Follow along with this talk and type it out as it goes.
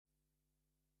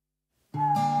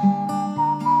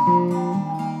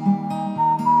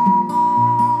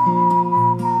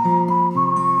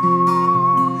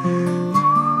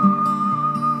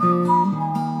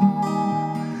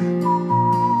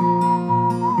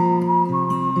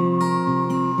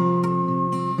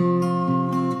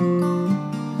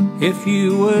If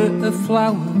you were a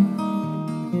flower,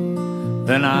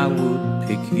 then I would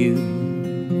pick you.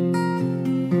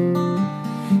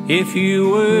 If you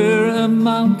were a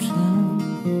mountain,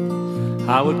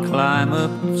 I would climb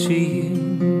up to you.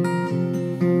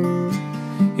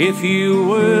 If you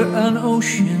were an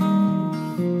ocean,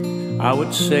 I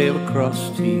would sail across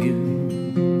to you.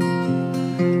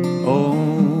 Oh,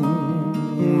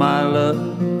 my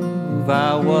love,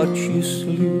 I watch you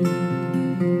sleep.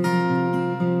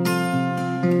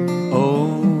 Oh,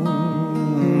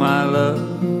 my love,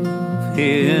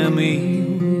 hear me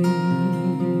weep.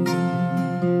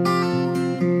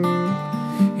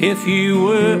 If you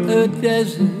were a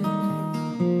desert,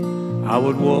 I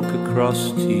would walk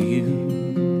across to you.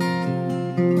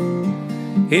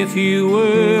 If you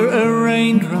were a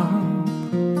raindrop,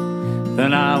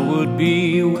 then I would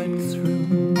be wet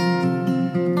through.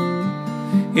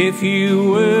 If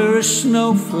you were a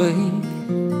snowflake,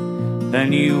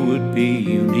 then you would be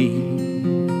unique.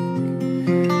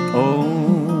 Oh,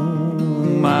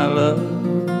 my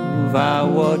love, I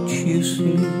watch you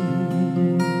sleep.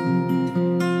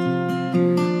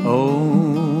 Oh,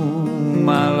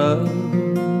 my love,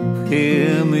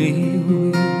 hear me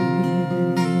weep.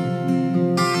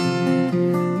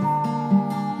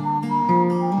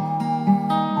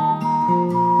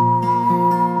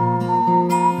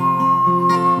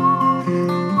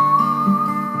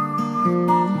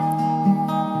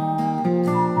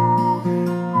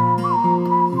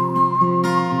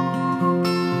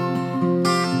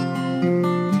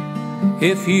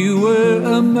 If you were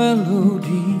a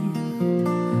melody,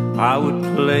 I would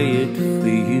play it for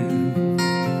you.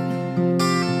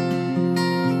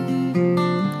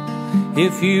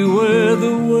 If you were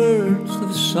the words of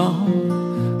a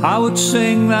song, I would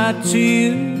sing that to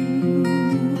you.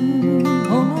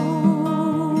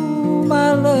 Oh,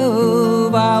 my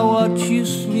love, I watch you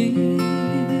sleep.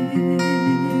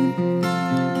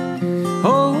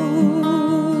 Oh,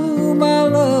 my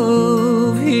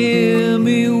love, hear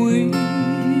me weep.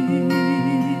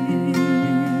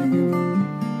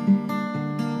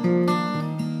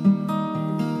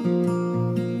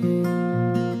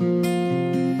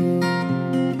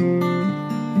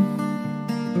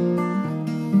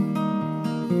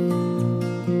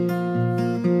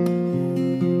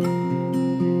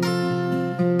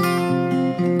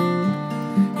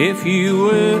 If you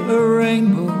were a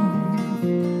rainbow,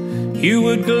 you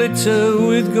would glitter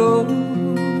with gold.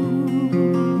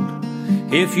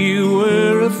 If you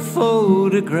were a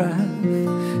photograph,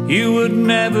 you would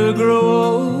never grow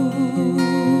old.